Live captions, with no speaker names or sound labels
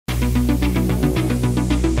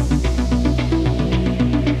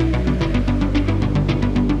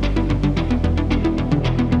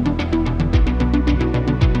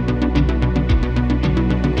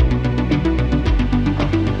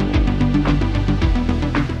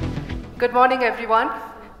Good morning, everyone.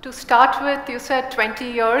 To start with, you said 20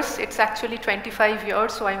 years. It's actually 25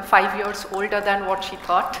 years, so I'm 5 years older than what she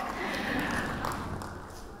thought.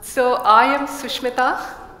 So I am Susmita.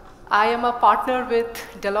 I am a partner with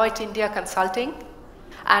Deloitte India Consulting,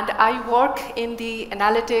 and I work in the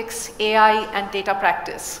analytics, AI, and data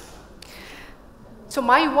practice. So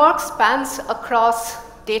my work spans across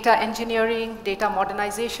data engineering, data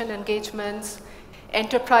modernization engagements,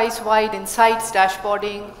 enterprise-wide insights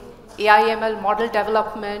dashboarding, AI/ML model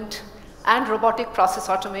development, and robotic process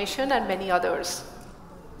automation, and many others.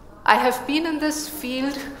 I have been in this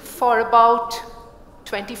field for about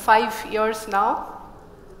 25 years now,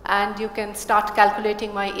 and you can start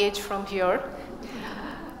calculating my age from here.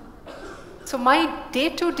 So my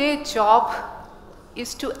day-to-day job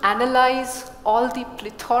is to analyze all the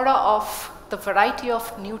plethora of the variety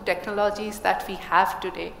of new technologies that we have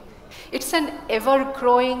today. It's an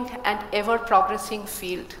ever-growing and ever-progressing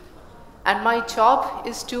field. And my job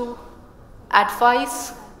is to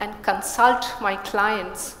advise and consult my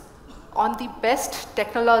clients on the best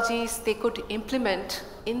technologies they could implement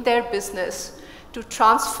in their business to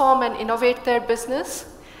transform and innovate their business,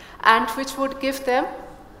 and which would give them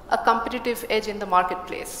a competitive edge in the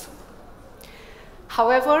marketplace.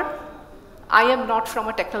 However, I am not from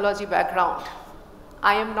a technology background.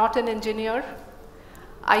 I am not an engineer.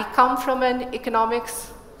 I come from an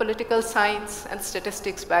economics, political science, and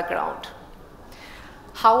statistics background.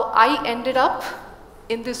 How I ended up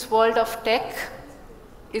in this world of tech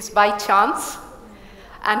is by chance,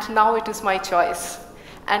 and now it is my choice.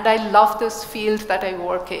 And I love this field that I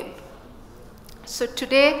work in. So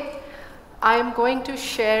today, I am going to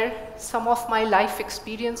share some of my life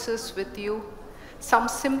experiences with you, some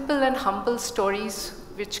simple and humble stories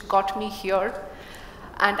which got me here.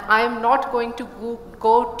 And I am not going to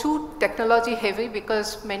go too technology heavy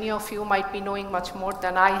because many of you might be knowing much more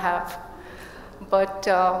than I have. But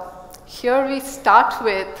here we start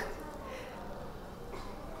with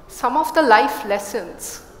some of the life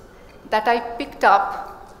lessons that I picked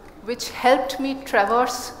up which helped me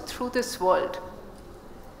traverse through this world.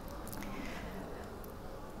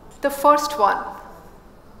 The first one,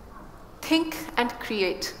 think and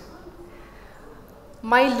create.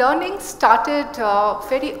 My learning started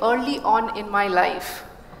very early on in my life.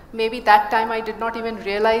 Maybe that time I did not even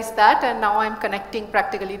realize that, and now I'm connecting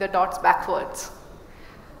practically the dots backwards.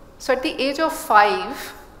 So at the age of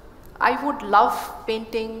 5, I would love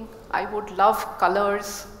painting, I would love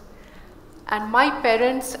colors, and my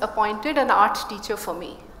parents appointed an art teacher for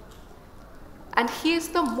me. And he is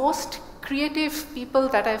the most creative people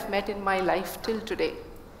that I've met in my life till today.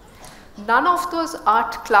 None of those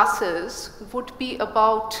art classes would be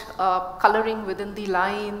about coloring within the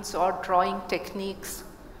lines or drawing techniques.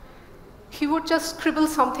 He would just scribble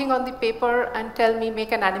something on the paper and tell me,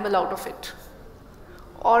 make an animal out of it.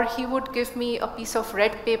 Or he would give me a piece of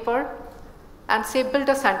red paper and say, build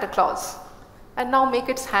a Santa Claus, and now make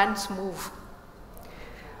its hands move.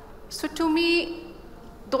 So to me,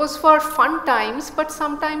 those were fun times, but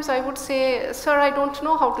sometimes I would say, sir, I don't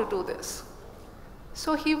know how to do this.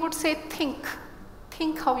 So he would say, think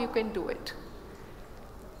how you can do it.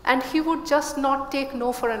 And he would just not take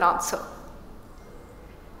no for an answer.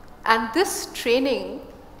 And this training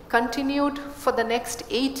continued for the next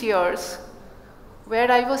 8 years, where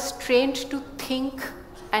I was trained to think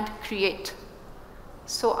and create.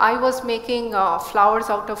 So I was making flowers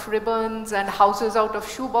out of ribbons, and houses out of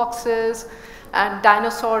shoe boxes, and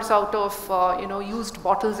dinosaurs out of used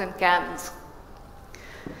bottles and cans.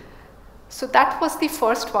 So that was the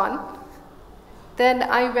first one. Then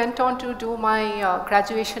I went on to do my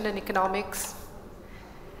graduation in economics.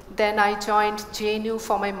 Then I joined JNU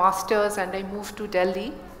for my master's, and I moved to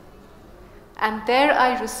Delhi. And there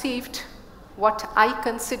I received what I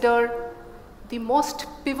consider the most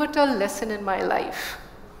pivotal lesson in my life.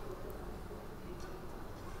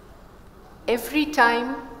 Every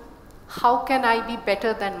time, how can I be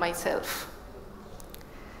better than myself?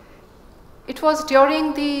 It was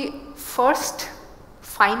during the first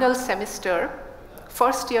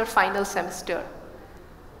year final semester.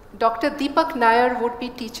 Dr. Deepak Nair would be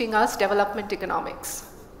teaching us development economics.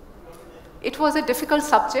 It was a difficult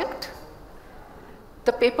subject.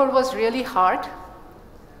 The paper was really hard,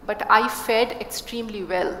 but I fared extremely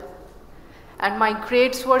well. And my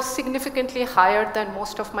grades were significantly higher than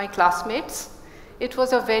most of my classmates. It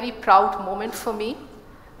was a very proud moment for me.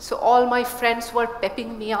 So all my friends were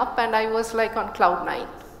pepping me up, and I was like on cloud 9.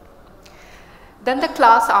 Then the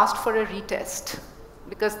class asked for a retest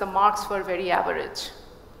because the marks were very average.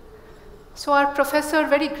 So our professor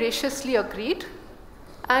very graciously agreed,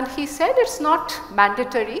 and he said it's not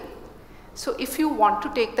mandatory, So if you want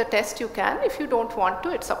to take the test, you can. If you don't want to,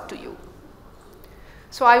 it's up to you.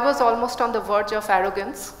 So I was almost on the verge of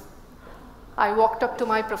arrogance. I walked up to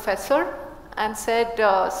my professor and said,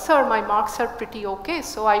 sir, my marks are pretty okay,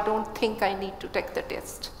 so I don't think I need to take the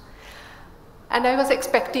test. And I was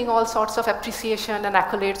expecting all sorts of appreciation and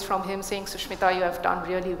accolades from him, saying, Susmita, you have done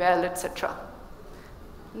really well, etc.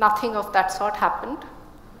 Nothing of that sort happened.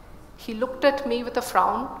 He looked at me with a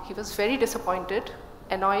frown. He was very disappointed,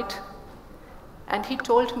 annoyed, and he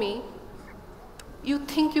told me, you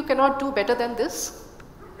think you cannot do better than this,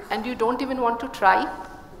 and you don't even want to try?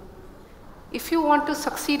 If you want to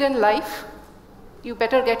succeed in life, you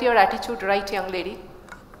better get your attitude right, young lady.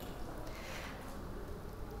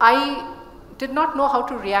 I did not know how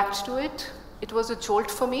to react to it. It was a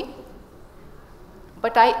jolt for me,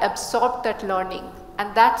 but I absorbed that learning,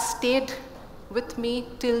 and that stayed with me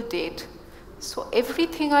till date. So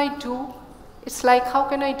everything I do, it's like, how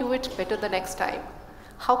can I do it better the next time?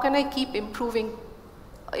 How can I keep improving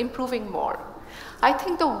more? I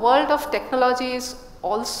think the world of technology is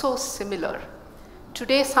also similar.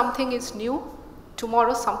 Today something is new,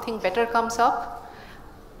 tomorrow something better comes up,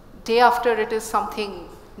 day after it is something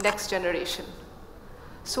next generation.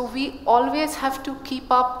 So we always have to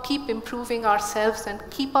keep improving ourselves and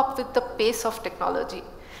keep up with the pace of technology.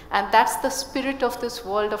 And that's the spirit of this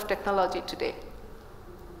world of technology today.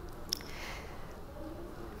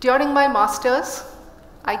 During my master's,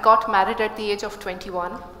 I got married at the age of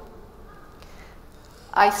 21.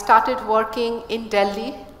 I started working in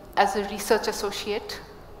Delhi as a research associate.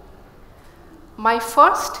 My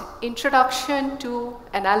first introduction to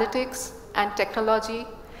analytics and technology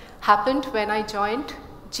happened when I joined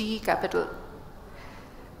GE Capital,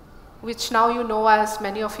 which now you know as,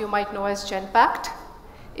 many of you might know as Genpact.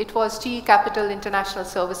 It was GE Capital International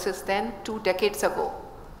Services then, 2 decades ago.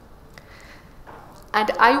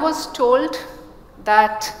 And I was told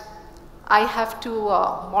that I have to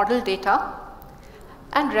model data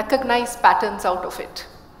and recognize patterns out of it.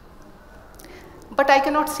 But I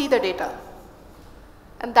cannot see the data.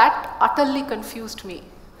 And that utterly confused me.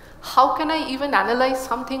 How can I even analyze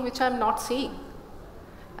something which I'm not seeing?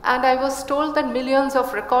 And I was told that millions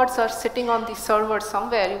of records are sitting on the server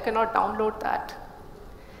somewhere. You cannot download that.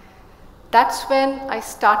 That's when I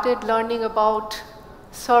started learning about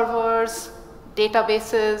servers,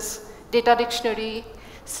 databases, data dictionary,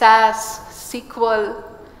 SAS, SQL.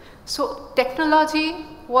 So technology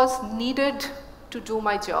was needed to do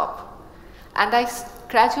my job. And I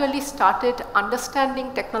gradually started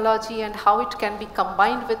understanding technology and how it can be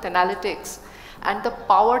combined with analytics and the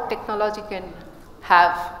power technology can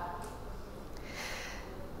have.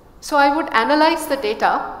 So I would analyze the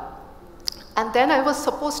data, and then I was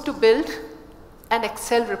supposed to build an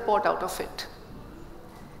Excel report out of it.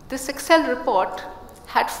 This Excel report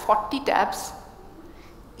had 40 tabs.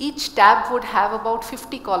 Each tab would have about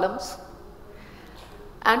 50 columns.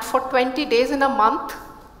 And for 20 days in a month,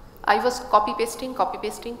 I was copy-pasting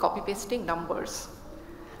numbers.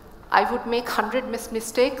 I would make 100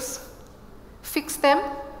 mistakes, fix them,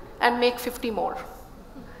 and make 50 more.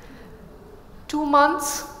 2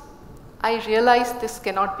 months, I realized this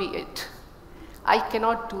cannot be it. I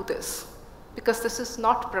cannot do this because this is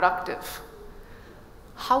not productive.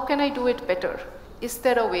 How can I do it better? Is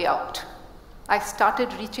there a way out? I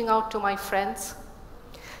started reaching out to my friends.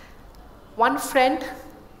 One friend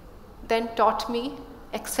then taught me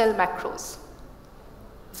Excel macros,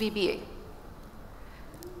 VBA.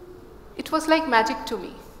 It was like magic to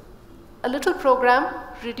me. A little program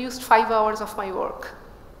reduced 5 hours of my work.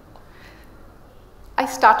 I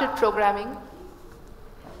started programming,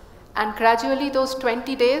 and gradually those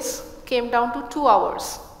 20 days came down to 2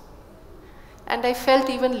 hours. And I felt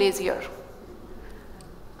even lazier.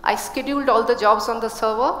 I scheduled all the jobs on the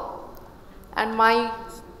server, and my,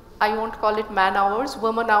 I won't call it man hours,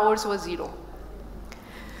 woman hours were 0.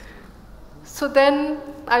 So then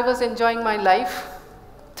I was enjoying my life.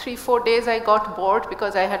 3-4 days I got bored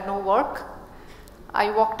because I had no work. I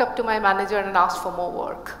walked up to my manager and asked for more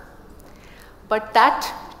work. But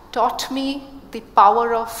that taught me the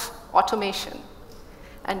power of automation,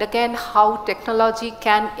 and again how technology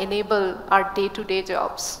can enable our day-to-day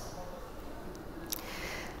jobs.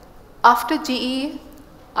 After GE,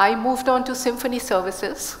 I moved on to Symphony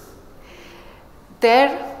Services.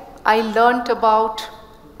 There I learned about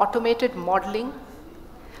automated modeling.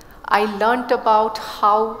 I learned about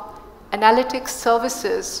how analytics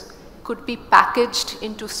services could be packaged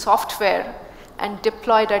into software and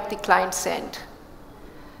deployed at the client's end.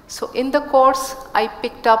 So in the course, I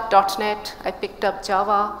picked up .NET, I picked up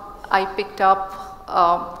Java, I picked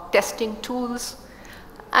up testing tools,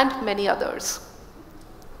 and many others.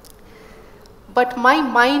 But my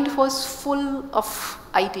mind was full of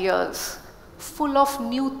ideas, full of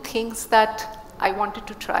new things that I wanted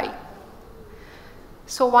to try.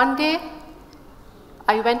 So one day,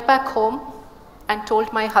 I went back home and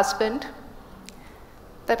told my husband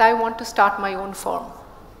that I want to start my own firm.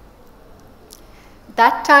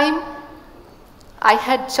 That time, I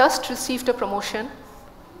had just received a promotion.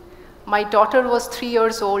 My daughter was 3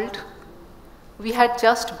 years old. We had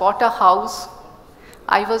just bought a house.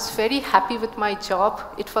 I was very happy with my job.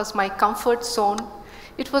 It was my comfort zone.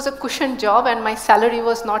 It was a cushioned job and my salary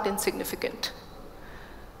was not insignificant.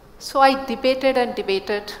 So I debated and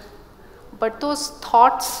debated, but those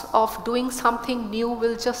thoughts of doing something new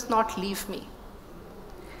will just not leave me.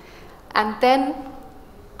 And then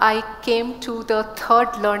I came to the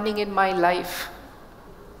third learning in my life.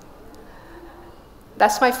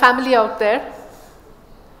 That's my family out there.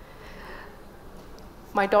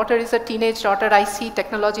 My daughter is a teenage daughter. I see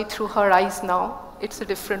technology through her eyes now. It's a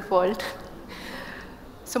different world.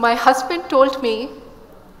 So my husband told me,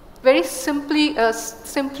 very simply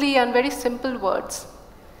and very simple words,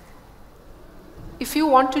 if you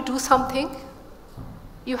want to do something,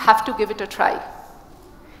 you have to give it a try.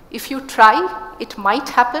 If you try, it might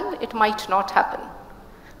happen, it might not happen.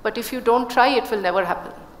 But if you don't try, it will never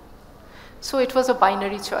happen. So it was a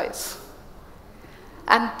binary choice.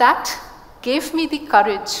 And that gave me the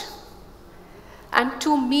courage. And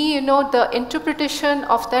to me, the interpretation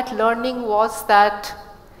of that learning was that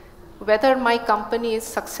whether my company is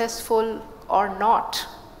successful or not,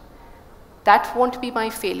 that won't be my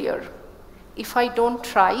failure. If I don't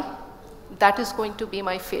try, that is going to be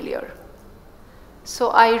my failure. So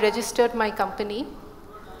I registered my company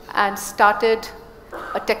and started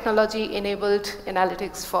a technology-enabled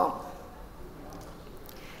analytics firm.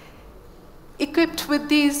 Equipped with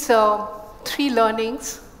these 3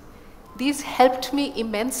 learnings, these helped me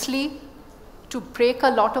immensely to break a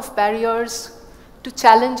lot of barriers, to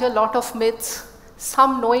challenge a lot of myths,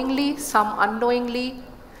 some knowingly, some unknowingly,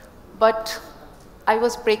 but I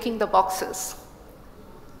was breaking the boxes.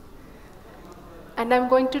 And I'm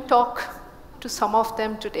going to talk to some of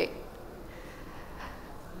them today.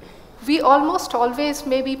 We almost always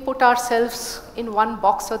maybe put ourselves in one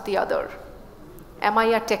box or the other. Am I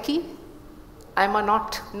a techie? Am I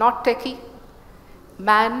not techie?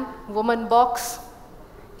 Man, woman box.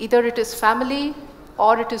 Either it is family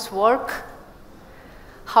or it is work.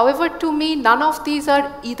 However, to me, none of these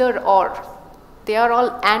are either or. They are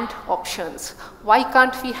all and options. Why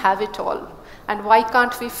can't we have it all? And why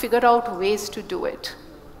can't we figure out ways to do it?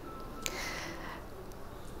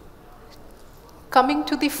 Coming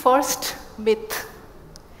to the first myth.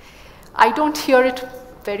 I don't hear it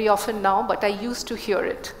very often now, but I used to hear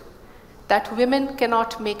it, that women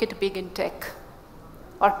cannot make it big in tech.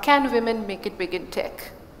 Or can women make it big in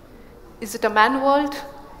tech? Is it a man world?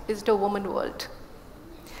 Is it a woman world?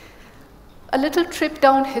 A little trip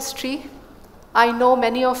down history. I know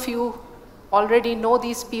many of you already know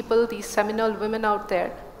these people, these seminal women out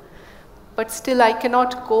there, but still I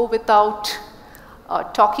cannot go without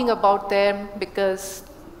talking about them because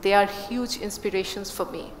they are huge inspirations for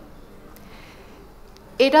me.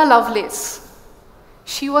 Ada Lovelace,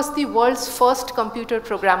 she was the world's first computer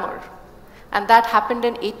programmer, and that happened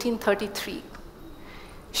in 1833.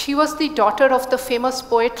 She was the daughter of the famous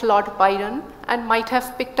poet Lord Byron and might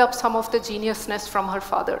have picked up some of the geniusness from her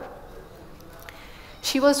father.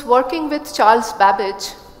 She was working with Charles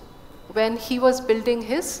Babbage when he was building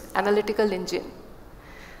his analytical engine.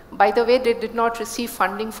 By the way, they did not receive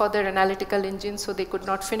funding for their analytical engine, so they could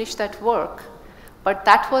not finish that work. But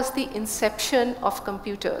that was the inception of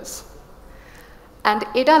computers. And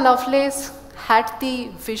Ada Lovelace had the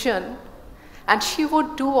vision, and she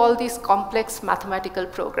would do all these complex mathematical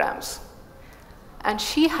programs. And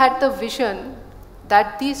she had the vision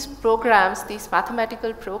that these programs, these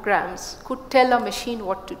mathematical programs, could tell a machine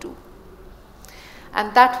what to do.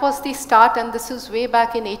 And that was the start, and this is way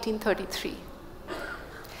back in 1833.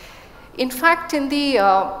 In fact, in the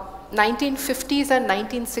 1950s and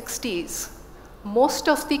 1960s, most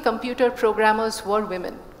of the computer programmers were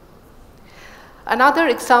women. Another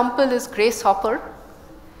example is Grace Hopper.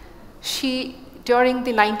 During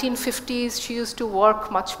the 1950s, she used to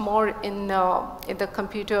work much more in the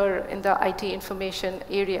computer, in the IT information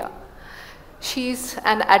area. She's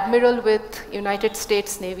an admiral with United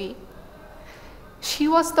States Navy. She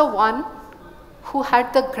was the one who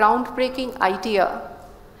had the groundbreaking idea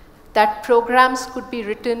that programs could be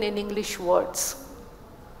written in English words.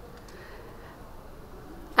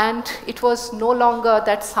 And it was no longer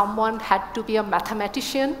that someone had to be a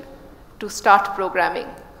mathematician to start programming.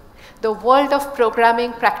 The world of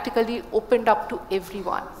programming practically opened up to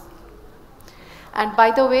everyone. And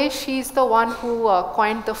by the way, she's the one who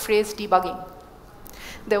coined the phrase debugging.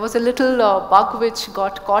 There was a little bug which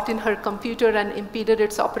got caught in her computer and impeded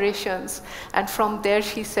its operations. And from there,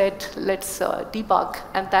 she said, let's debug.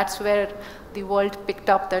 And that's where the world picked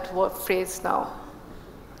up that word phrase now.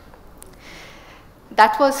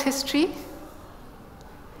 That was history.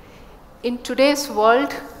 In today's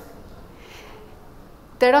world,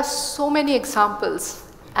 there are so many examples,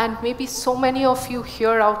 and maybe so many of you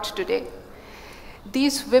here out today.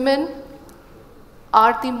 These women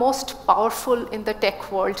are the most powerful in the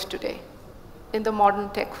tech world today, in the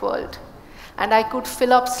modern tech world. And I could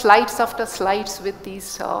fill up slides after slides with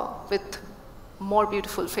these, with more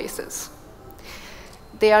beautiful faces.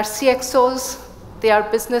 They are CXOs, they are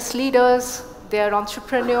business leaders, they are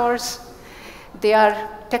entrepreneurs, they are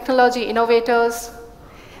technology innovators.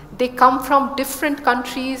 They come from different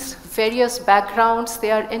countries, various backgrounds.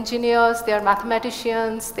 They are engineers, they are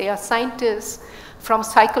mathematicians, they are scientists, from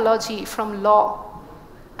psychology, from law,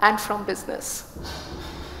 and from business.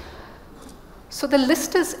 So the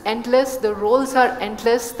list is endless, the roles are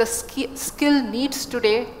endless, the skill needs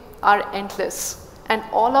today are endless, and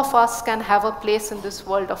all of us can have a place in this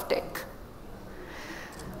world of tech.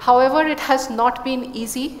 However, it has not been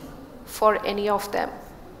easy for any of them.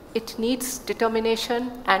 It needs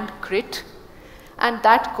determination and grit, and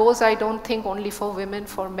that goes, I don't think, only for women,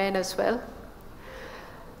 for men as well.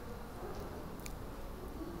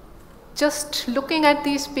 Just looking at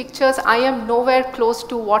these pictures, I am nowhere close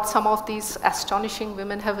to what some of these astonishing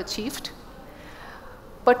women have achieved.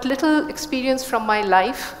 But little experience from my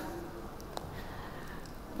life.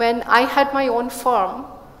 When I had my own firm,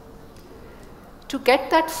 to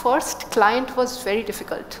get that first client was very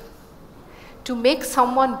difficult. To make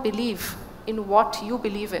someone believe in what you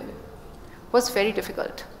believe in was very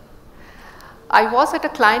difficult. I was at a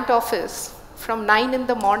client office from 9 in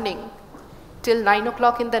the morning till 9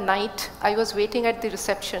 o'clock in the night. I was waiting at the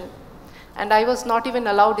reception, and I was not even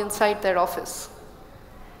allowed inside their office.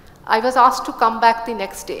 I was asked to come back the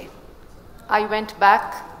next day. I went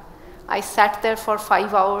back. I sat there for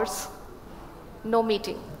 5 hours, no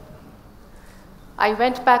meeting. I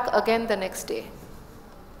went back again the next day.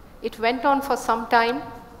 It went on for some time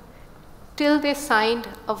till they signed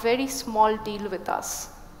a very small deal with us.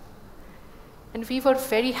 And we were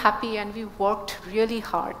very happy, and we worked really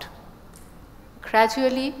hard.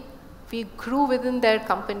 Gradually, we grew within their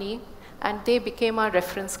company, and they became our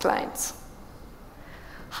reference clients.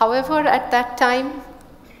 However, at that time,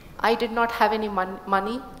 I did not have any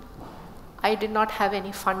money. I did not have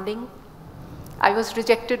any funding. I was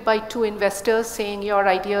rejected by 2 investors saying, your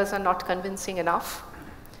ideas are not convincing enough.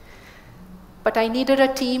 But I needed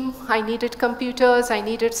a team, I needed computers, I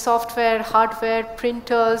needed software, hardware,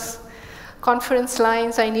 printers, conference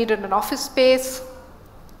lines, I needed an office space,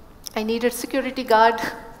 I needed security guard.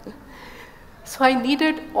 So I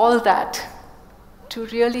needed all that to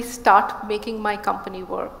really start making my company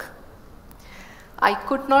work. I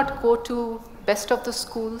could not go to best of the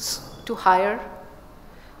schools to hire.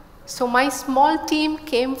 So my small team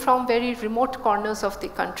came from very remote corners of the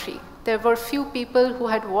country. There were few people who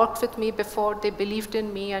had worked with me before, they believed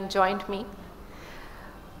in me and joined me.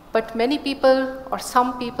 But many people, or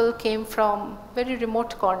some people, came from very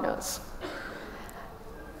remote corners.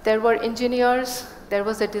 There were engineers, there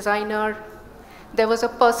was a designer, there was a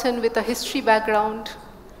person with a history background,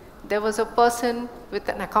 there was a person with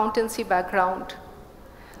an accountancy background.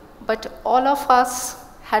 But all of us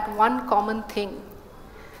had one common thing.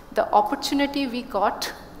 The opportunity we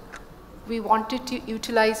got, we wanted to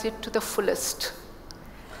utilize it to the fullest.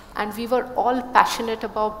 And we were all passionate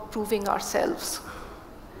about proving ourselves.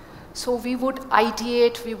 So we would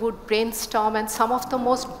ideate, we would brainstorm, and some of the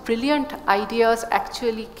most brilliant ideas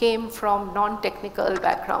actually came from non-technical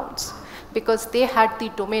backgrounds because they had the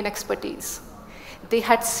domain expertise. They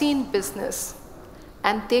had seen business,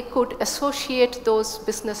 and they could associate those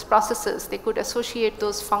business processes, they could associate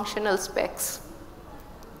those functional specs.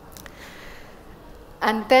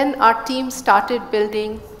 And then our team started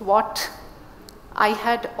building what I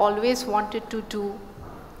had always wanted to do,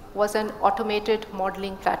 was an automated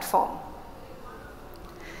modeling platform.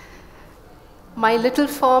 My little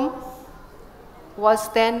firm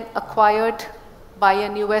was then acquired by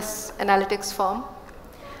an US analytics firm.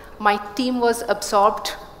 My team was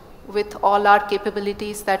absorbed with all our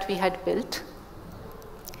capabilities that we had built.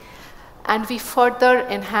 And we further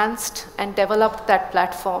enhanced and developed that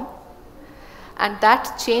platform. And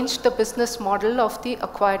that changed the business model of the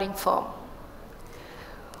acquiring firm.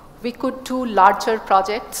 We could do larger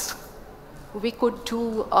projects. We could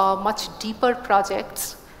do much deeper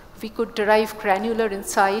projects. We could derive granular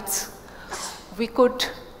insights. We could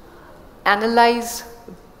analyze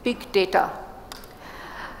big data.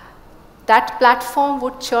 That platform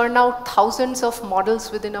would churn out thousands of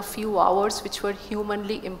models within a few hours, which were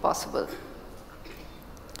humanly impossible.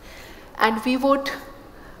 And we would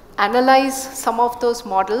analyze some of those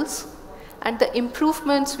models, and the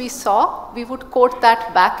improvements we saw, we would code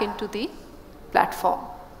that back into the platform.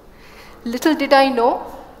 Little did I know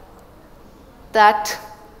that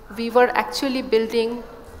we were actually building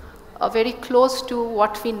a very close to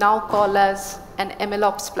what we now call as an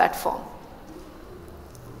MLOps platform.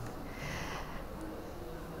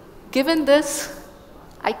 Given this,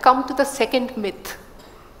 I come to the second myth.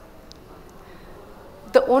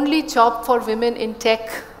 The only job for women in tech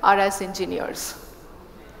are as engineers.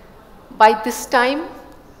 By this time,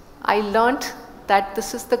 I learned that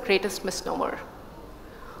this is the greatest misnomer.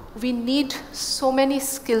 We need so many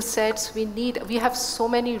skill sets, we have so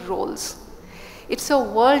many roles. It's a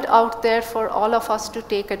world out there for all of us to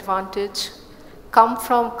take advantage,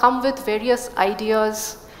 come with various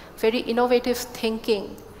ideas, very innovative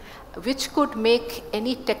thinking, which could make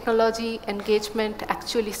any technology engagement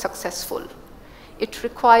actually successful. It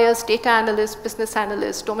requires data analysts, business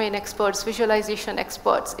analysts, domain experts, visualization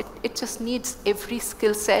experts. It just needs every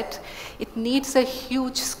skill set. It needs a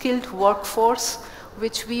huge skilled workforce,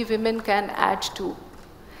 which we women can add to.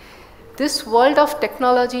 This world of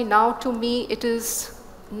technology now, to me, it is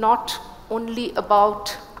not only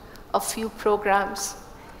about a few programs.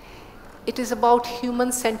 It is about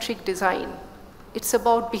human-centric design. It's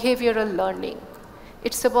about behavioral learning.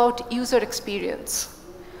 It's about user experience.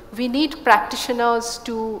 We need practitioners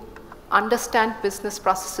to understand business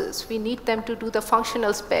processes. We need them to do the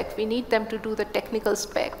functional spec. We need them to do the technical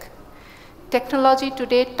spec. Technology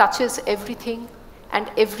today touches everything,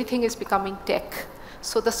 and everything is becoming tech.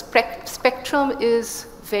 So the spectrum is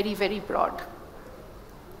very, very broad.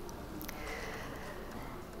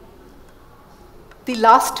 The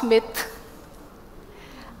last myth,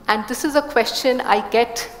 and this is a question I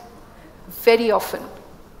get very often,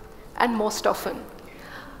 and most often.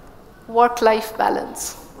 Work-life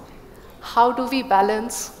balance. How do we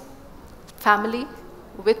balance family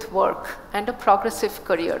with work and a progressive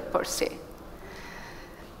career per se?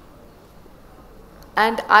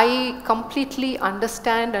 And I completely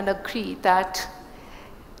understand and agree that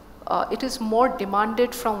it is more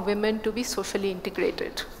demanded from women to be socially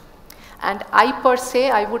integrated. And I per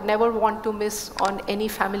se, I would never want to miss on any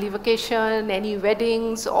family vacation, any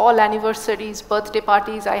weddings, all anniversaries, birthday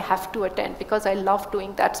parties I have to attend because I love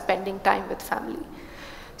doing that, spending time with family.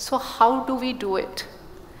 So how do we do it?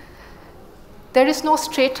 There is no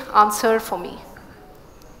straight answer for me.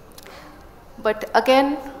 But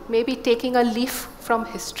again, maybe taking a leaf from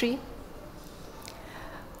history.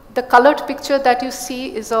 The colored picture that you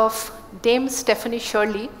see is of Dame Stephanie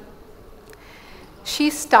Shirley.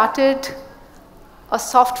 She started a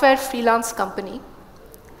software freelance company,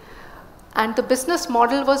 and the business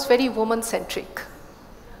model was very woman-centric.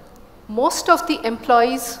 Most of the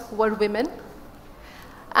employees were women,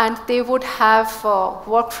 and they would have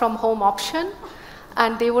work from home option,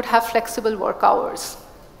 and they would have flexible work hours.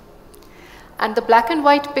 And the black and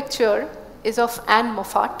white picture is of Anne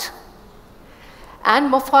Moffat.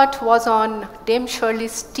 Anne Moffat was on Dame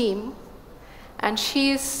Shirley's team, and she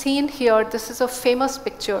is seen here. This is a famous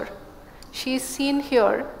picture. She is seen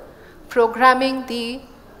here programming the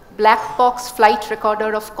black box flight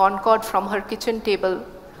recorder of Concorde from her kitchen table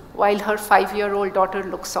while her 5-year-old daughter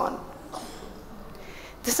looks on.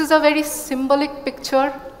 This is a very symbolic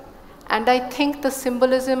picture, and I think the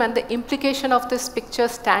symbolism and the implication of this picture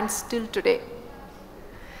stands still today.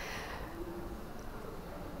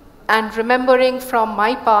 And remembering from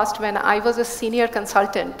my past when I was a senior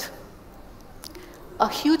consultant, a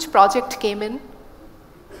huge project came in.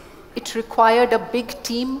 It required a big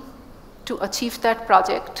team to achieve that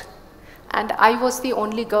project, and I was the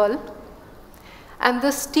only girl. And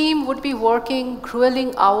this team would be working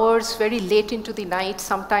grueling hours very late into the night,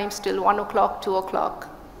 sometimes till 1 o'clock, 2 o'clock.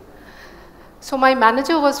 So my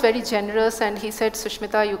manager was very generous, and he said,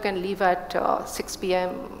 Susmita, you can leave at 6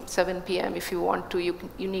 p.m., 7 p.m. if you want to.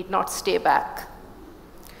 You need not stay back.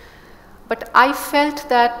 But I felt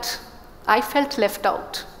left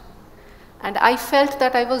out. And I felt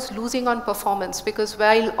that I was losing on performance because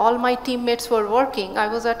while all my teammates were working, I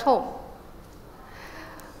was at home.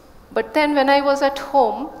 But then when I was at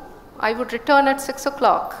home, I would return at 6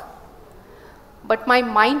 o'clock. But my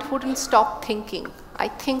mind wouldn't stop thinking. I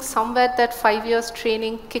think somewhere that 5 years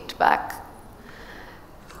training kicked back.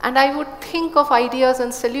 And I would think of ideas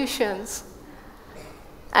and solutions.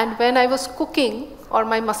 And when I was cooking or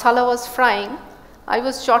my masala was frying, I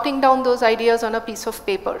was jotting down those ideas on a piece of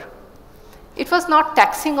paper. It was not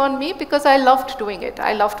taxing on me because I loved doing it.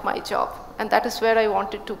 I loved my job, and that is where I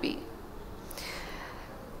wanted to be.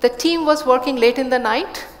 The team was working late in the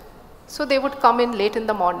night, so they would come in late in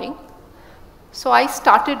the morning. So I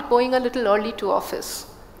started going a little early to office.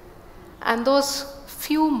 And those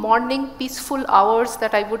few morning peaceful hours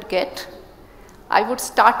that I would get, I would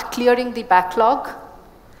start clearing the backlog,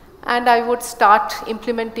 and I would start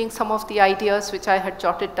implementing some of the ideas which I had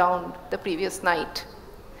jotted down the previous night.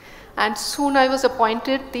 And soon I was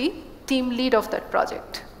appointed the team lead of that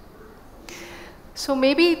project. So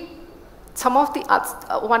maybe some of the,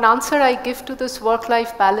 one answer I give to this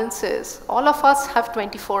work-life balance is, all of us have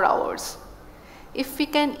 24 hours. If we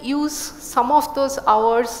can use some of those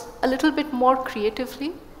hours a little bit more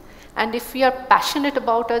creatively, and if we are passionate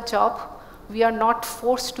about our job, we are not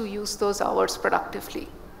forced to use those hours productively.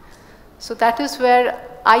 So that is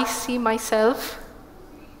where I see myself.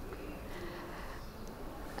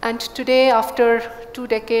 And today, after 2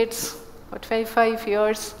 decades or 25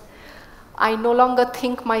 years, I no longer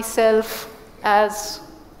think myself as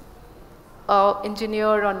an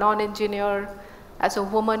engineer or non-engineer, as a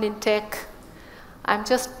woman in tech. I'm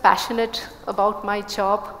just passionate about my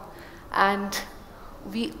job, and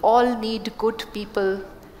we all need good people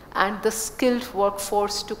and the skilled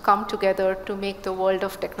workforce to come together to make the world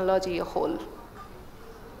of technology a whole.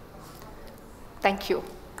 Thank you.